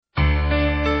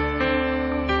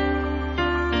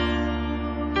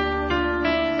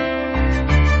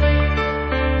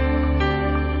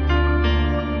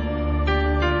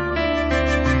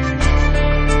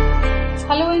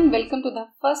and welcome to the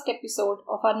first episode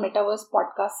of our Metaverse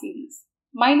podcast series.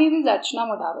 My name is Archana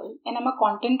Modawal and I'm a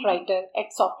content writer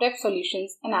at Softweb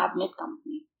Solutions and Avnet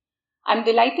Company. I'm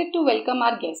delighted to welcome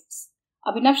our guests,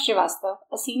 Abhinav Srivastava,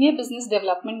 a Senior Business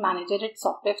Development Manager at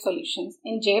Softweb Solutions,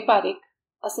 and Parikh,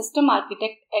 a System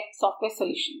Architect at Softweb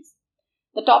Solutions.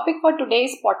 The topic for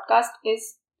today's podcast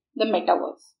is the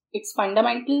Metaverse, its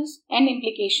fundamentals and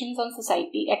implications on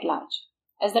society at large.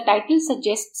 As the title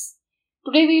suggests,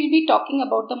 today we will be talking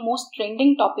about the most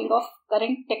trending topic of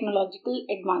current technological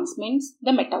advancements,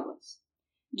 the Metaverse.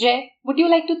 Jay, would you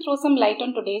like to throw some light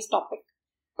on today's topic?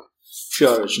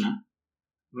 Sure, Rachna.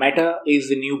 Meta is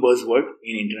the new buzzword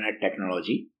in internet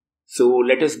technology. So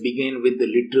let us begin with the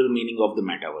literal meaning of the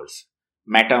Metaverse.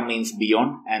 Meta means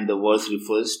beyond and the verse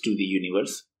refers to the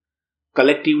universe.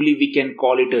 Collectively, we can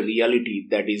call it a reality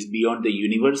that is beyond the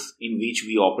universe in which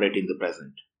we operate in the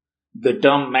present. The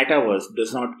term metaverse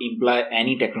does not imply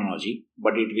any technology,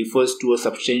 but it refers to a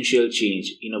substantial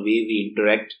change in a way we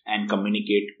interact and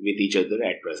communicate with each other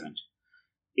at present.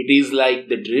 It is like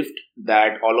the drift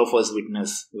that all of us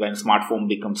witness when smartphone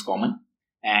becomes common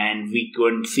and we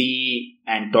can see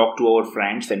and talk to our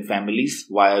friends and families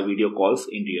via video calls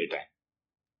in real time.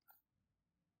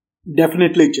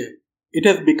 Definitely, Jay. It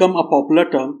has become a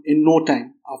popular term in no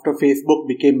time after Facebook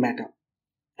became Meta.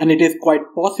 And it is quite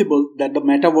possible that the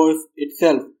metaverse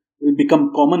itself will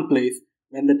become commonplace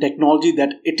when the technology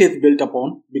that it is built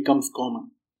upon becomes common.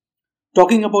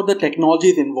 Talking about the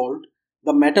technologies involved,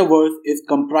 the metaverse is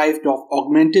comprised of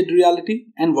augmented reality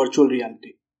and virtual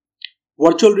reality.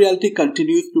 Virtual reality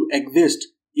continues to exist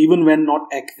even when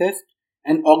not accessed,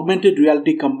 and augmented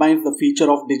reality combines the feature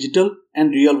of digital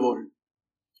and real world.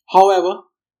 However,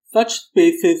 such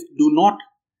spaces do not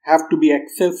have to be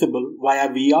accessible via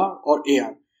VR or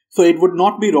AR. So it would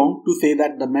not be wrong to say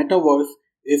that the metaverse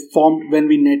is formed when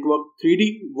we network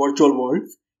 3D virtual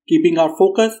worlds, keeping our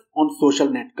focus on social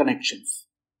net connections.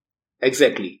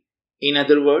 Exactly. In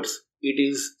other words, it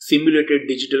is simulated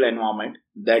digital environment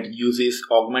that uses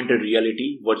augmented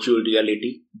reality, virtual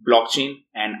reality, blockchain,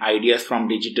 and ideas from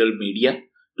digital media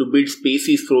to build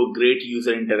spaces for great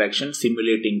user interaction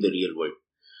simulating the real world.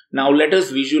 Now let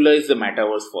us visualize the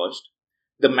metaverse first.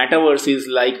 The metaverse is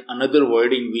like another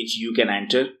world in which you can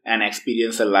enter and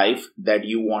experience a life that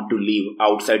you want to live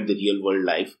outside the real world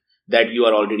life that you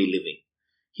are already living.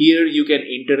 Here you can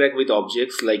interact with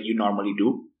objects like you normally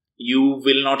do. You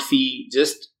will not see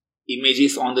just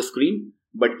images on the screen,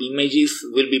 but images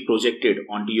will be projected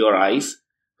onto your eyes,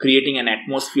 creating an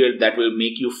atmosphere that will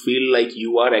make you feel like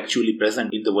you are actually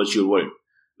present in the virtual world,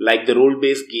 like the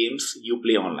role-based games you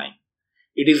play online.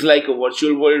 It is like a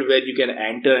virtual world where you can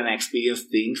enter and experience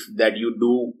things that you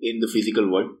do in the physical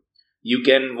world. You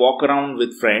can walk around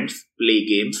with friends, play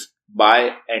games,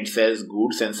 buy and sell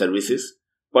goods and services,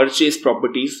 purchase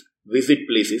properties, visit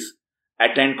places,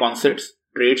 attend concerts,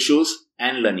 trade shows,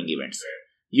 and learning events.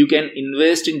 You can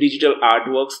invest in digital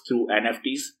artworks through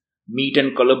NFTs, meet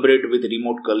and collaborate with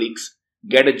remote colleagues,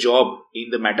 get a job in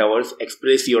the metaverse,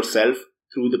 express yourself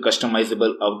through the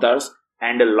customizable avatars,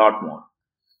 and a lot more.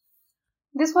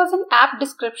 This was an apt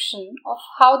description of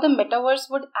how the metaverse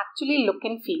would actually look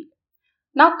and feel.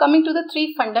 Now coming to the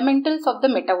three fundamentals of the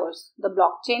metaverse, the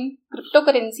blockchain,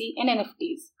 cryptocurrency and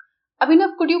NFTs.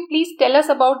 Abhinav, could you please tell us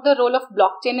about the role of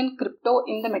blockchain and crypto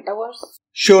in the metaverse?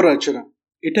 Sure, Archana.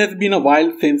 It has been a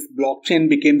while since blockchain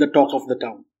became the talk of the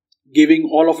town, giving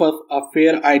all of us a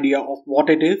fair idea of what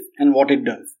it is and what it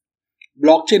does.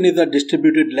 Blockchain is a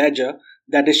distributed ledger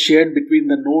that is shared between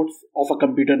the nodes of a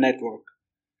computer network.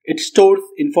 It stores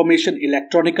information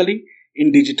electronically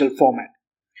in digital format.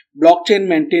 Blockchain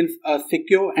maintains a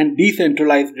secure and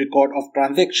decentralized record of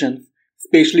transactions,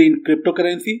 especially in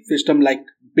cryptocurrency systems like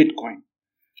Bitcoin.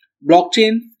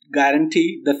 Blockchains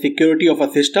guarantee the security of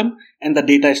a system and the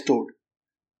data stored.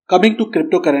 Coming to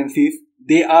cryptocurrencies,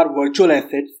 they are virtual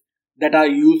assets that are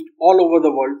used all over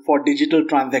the world for digital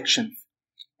transactions.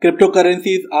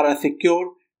 Cryptocurrencies are a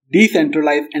secure,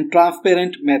 decentralized and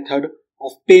transparent method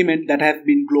of payment that has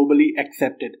been globally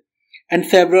accepted. And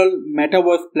several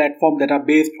metaverse platforms that are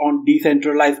based on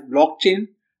decentralized blockchain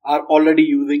are already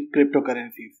using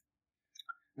cryptocurrencies.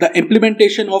 The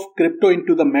implementation of crypto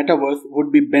into the metaverse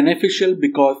would be beneficial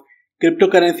because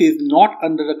cryptocurrency is not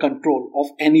under the control of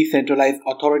any centralized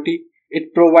authority.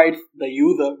 It provides the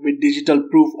user with digital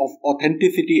proof of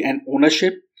authenticity and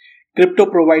ownership. Crypto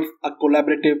provides a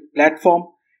collaborative platform,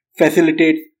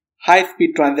 facilitates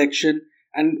high-speed transaction,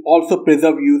 and also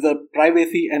preserve user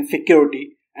privacy and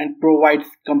security and provides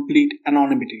complete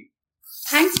anonymity.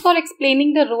 Thanks for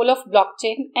explaining the role of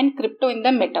blockchain and crypto in the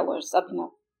metaverse, Abhinav.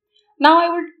 Now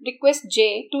I would request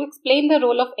Jay to explain the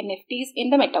role of NFTs in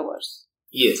the metaverse.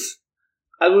 Yes,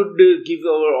 I would give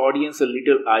our audience a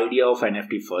little idea of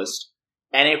NFT first.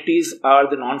 NFTs are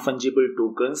the non fungible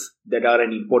tokens that are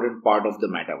an important part of the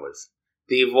metaverse.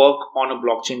 They work on a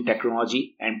blockchain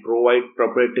technology and provide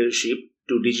proprietorship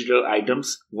to digital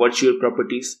items, virtual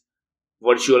properties,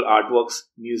 virtual artworks,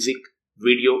 music,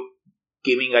 video,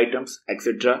 gaming items,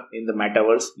 etc. in the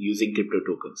metaverse using crypto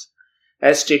tokens.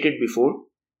 As stated before,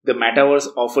 the metaverse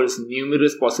offers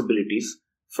numerous possibilities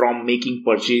from making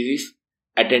purchases,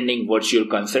 attending virtual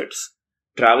concerts,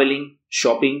 traveling,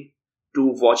 shopping,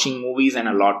 to watching movies and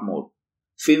a lot more.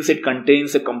 Since it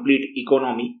contains a complete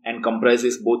economy and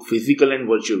comprises both physical and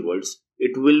virtual worlds,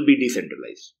 it will be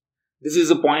decentralized. This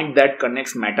is a point that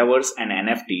connects metaverse and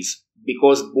NFTs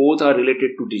because both are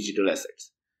related to digital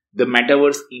assets. The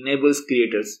metaverse enables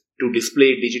creators to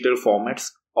display digital formats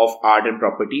of art and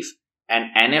properties, and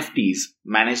NFTs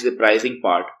manage the pricing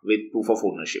part with proof of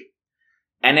ownership.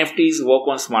 NFTs work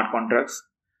on smart contracts.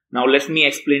 Now, let me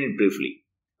explain it briefly.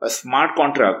 A smart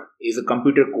contract is a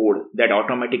computer code that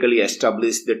automatically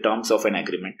establishes the terms of an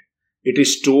agreement. It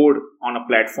is stored on a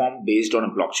platform based on a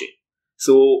blockchain.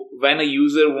 So, when a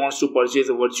user wants to purchase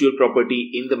a virtual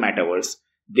property in the metaverse,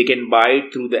 they can buy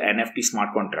it through the NFT smart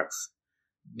contracts.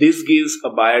 This gives a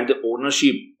buyer the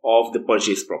ownership of the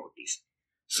purchased properties.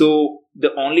 So,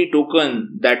 the only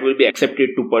token that will be accepted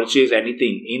to purchase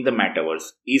anything in the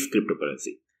metaverse is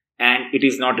cryptocurrency. And it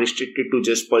is not restricted to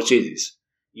just purchases.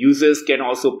 Users can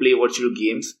also play virtual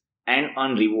games and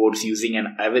earn rewards using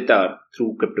an avatar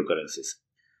through cryptocurrencies.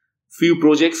 Few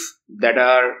projects that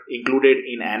are included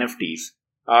in NFTs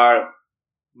are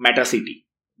MetaCity,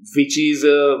 which is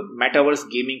a metaverse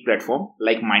gaming platform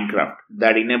like Minecraft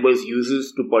that enables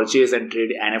users to purchase and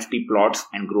trade NFT plots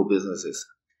and grow businesses.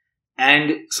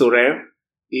 And Sorare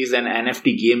is an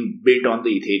NFT game built on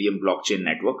the Ethereum blockchain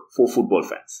network for football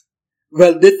fans.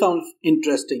 Well, this sounds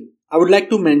interesting. I would like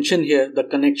to mention here the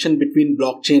connection between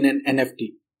blockchain and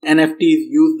NFT. NFTs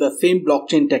use the same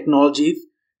blockchain technologies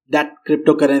that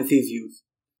cryptocurrencies use.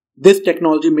 This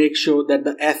technology makes sure that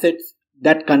the assets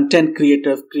that content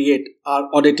creators create are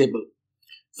auditable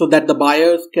so that the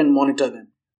buyers can monitor them.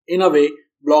 In a way,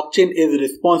 blockchain is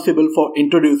responsible for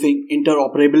introducing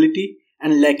interoperability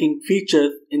and lacking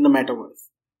features in the metaverse.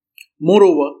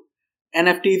 Moreover,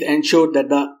 NFTs ensure that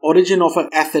the origin of an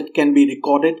asset can be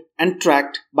recorded and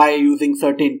tracked by using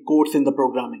certain codes in the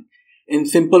programming. In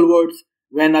simple words,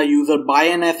 when a user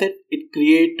buys an asset, its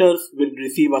creators will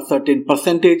receive a certain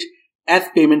percentage as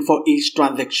payment for each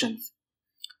transaction.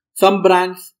 Some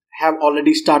brands have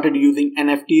already started using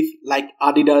NFTs, like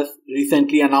Adidas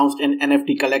recently announced an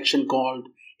NFT collection called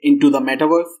Into the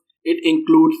Metaverse. It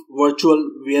includes virtual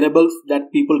wearables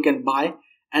that people can buy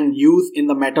and use in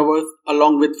the metaverse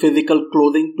along with physical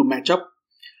clothing to match up.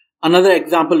 Another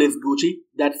example is Gucci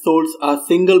that sold a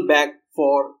single bag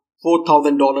for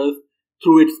 $4,000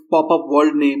 through its pop-up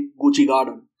world name Gucci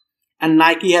Garden. And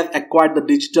Nike has acquired the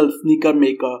digital sneaker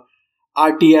maker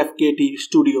RTFKT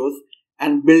Studios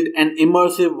and built an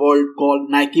immersive world called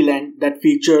Nike Land that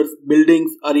features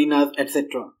buildings, arenas,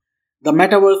 etc. The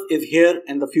metaverse is here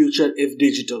and the future is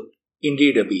digital.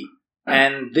 Indeed, Abhi.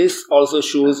 And this also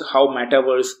shows how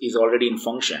metaverse is already in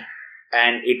function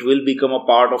and it will become a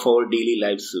part of our daily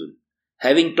lives soon.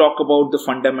 Having talked about the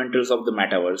fundamentals of the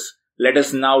metaverse, let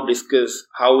us now discuss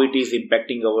how it is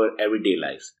impacting our everyday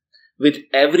lives. With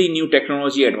every new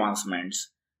technology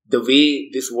advancements, the way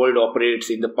this world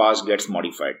operates in the past gets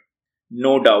modified.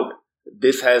 No doubt,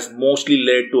 this has mostly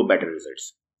led to better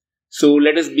results. So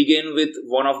let us begin with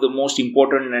one of the most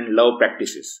important and loved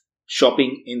practices,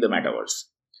 shopping in the metaverse.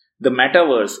 The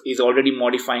metaverse is already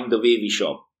modifying the way we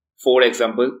shop. For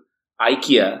example,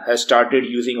 IKEA has started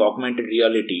using augmented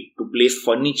reality to place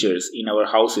furnitures in our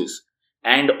houses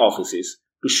and offices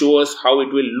to show us how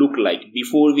it will look like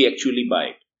before we actually buy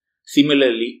it.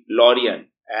 Similarly, L'Oreal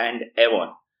and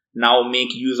Avon now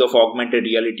make use of augmented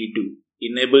reality to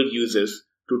enable users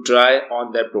to try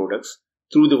on their products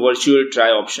through the virtual try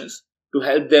options to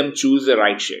help them choose the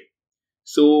right shade.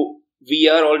 So, we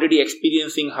are already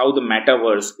experiencing how the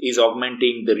metaverse is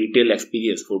augmenting the retail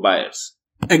experience for buyers.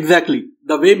 Exactly.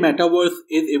 The way metaverse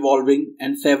is evolving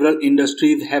and several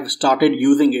industries have started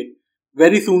using it,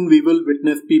 very soon we will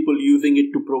witness people using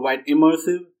it to provide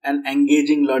immersive and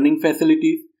engaging learning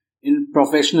facilities in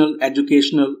professional,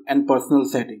 educational and personal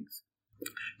settings.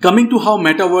 Coming to how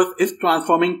metaverse is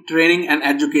transforming training and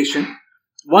education,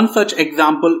 one such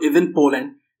example is in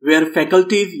Poland, where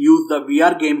faculties use the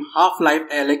VR game Half-Life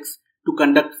Alyx to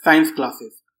conduct science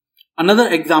classes. Another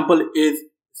example is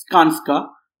Skanska,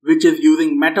 which is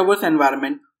using metaverse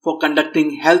environment for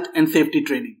conducting health and safety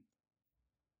training.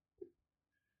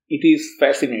 It is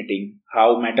fascinating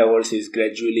how Metaverse is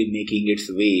gradually making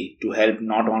its way to help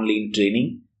not only in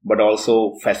training but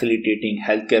also facilitating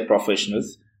healthcare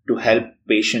professionals to help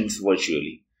patients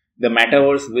virtually. The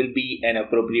Metaverse will be an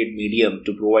appropriate medium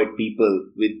to provide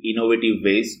people with innovative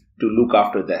ways to look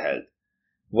after their health.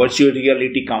 Virtual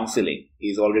reality counseling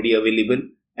is already available,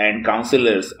 and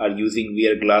counselors are using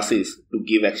VR glasses to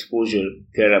give exposure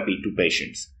therapy to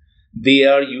patients. They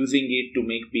are using it to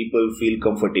make people feel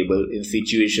comfortable in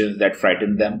situations that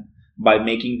frighten them by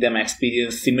making them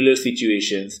experience similar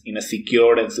situations in a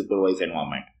secured and supervised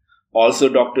environment. Also,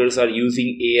 doctors are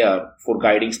using AR for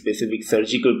guiding specific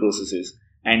surgical processes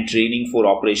and training for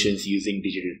operations using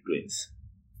digital twins.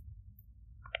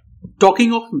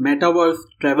 Talking of Metaverse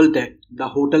travel tech, the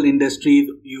hotel industry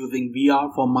is using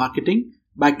VR for marketing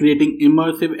by creating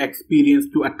immersive experience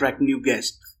to attract new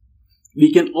guests.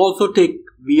 We can also take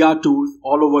VR tours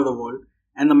all over the world,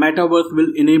 and the Metaverse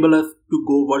will enable us to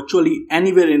go virtually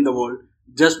anywhere in the world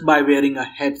just by wearing a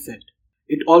headset.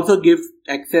 It also gives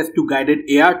access to guided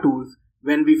AR tours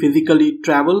when we physically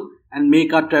travel and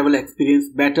make our travel experience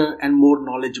better and more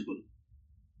knowledgeable.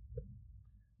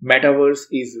 Metaverse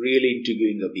is really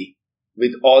intriguing, Abhi.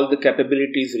 With all the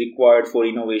capabilities required for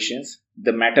innovations,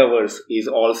 the Metaverse is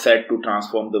all set to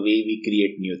transform the way we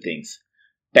create new things.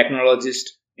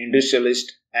 Technologists,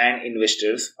 industrialists, and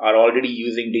investors are already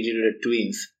using digital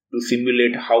twins to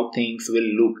simulate how things will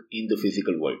look in the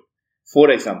physical world. For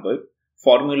example,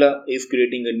 Formula is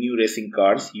creating a new racing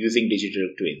cars using digital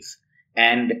twins,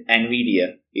 and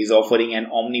Nvidia is offering an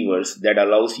Omniverse that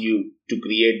allows you to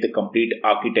create the complete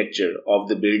architecture of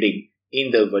the building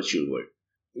in the virtual world.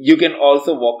 You can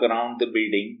also walk around the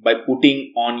building by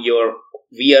putting on your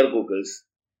VR goggles.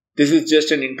 This is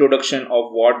just an introduction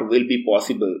of what will be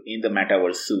possible in the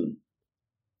Metaverse soon.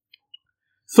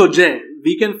 So Jay,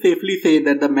 we can safely say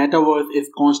that the Metaverse is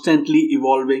constantly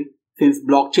evolving since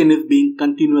blockchain is being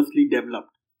continuously developed.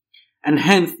 And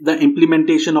hence the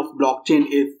implementation of blockchain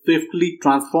is swiftly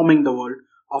transforming the world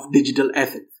of digital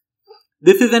assets.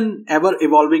 This is an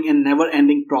ever-evolving and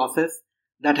never-ending process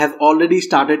that has already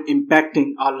started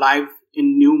impacting our lives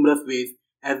in numerous ways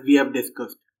as we have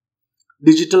discussed.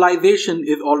 Digitalization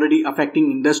is already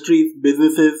affecting industries,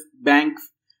 businesses, banks,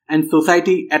 and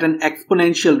society at an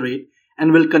exponential rate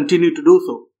and will continue to do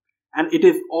so. And it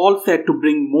is all set to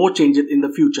bring more changes in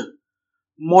the future.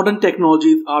 Modern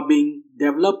technologies are being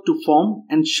developed to form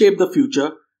and shape the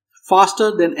future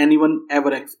faster than anyone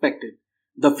ever expected.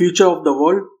 The future of the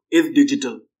world is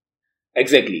digital.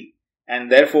 Exactly.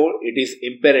 And therefore, it is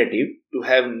imperative to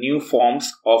have new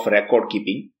forms of record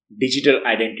keeping, digital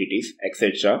identities,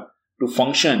 etc., to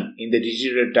function in the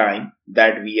digital time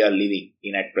that we are living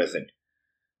in at present.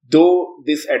 Though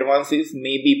these advances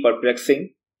may be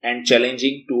perplexing and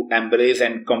challenging to embrace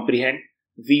and comprehend,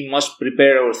 we must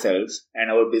prepare ourselves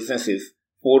and our businesses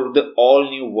for the all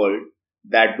new world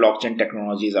that blockchain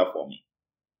technologies are forming.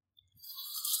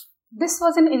 This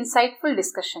was an insightful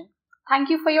discussion. Thank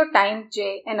you for your time,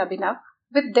 Jay and Abhinav.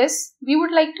 With this, we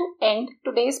would like to end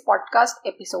today's podcast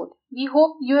episode. We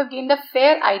hope you have gained a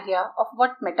fair idea of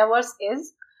what Metaverse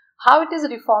is, how it is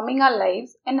reforming our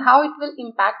lives, and how it will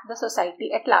impact the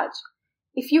society at large.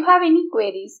 If you have any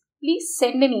queries, please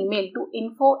send an email to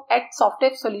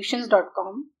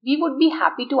info@softwebsolutions.com. We would be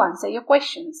happy to answer your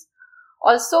questions.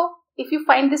 Also, if you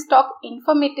find this talk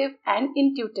informative and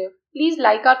intuitive, please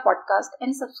like our podcast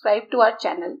and subscribe to our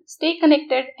channel. Stay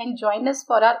connected and join us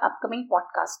for our upcoming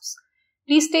podcasts.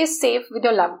 Please stay safe with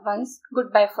your loved ones.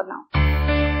 Goodbye for now.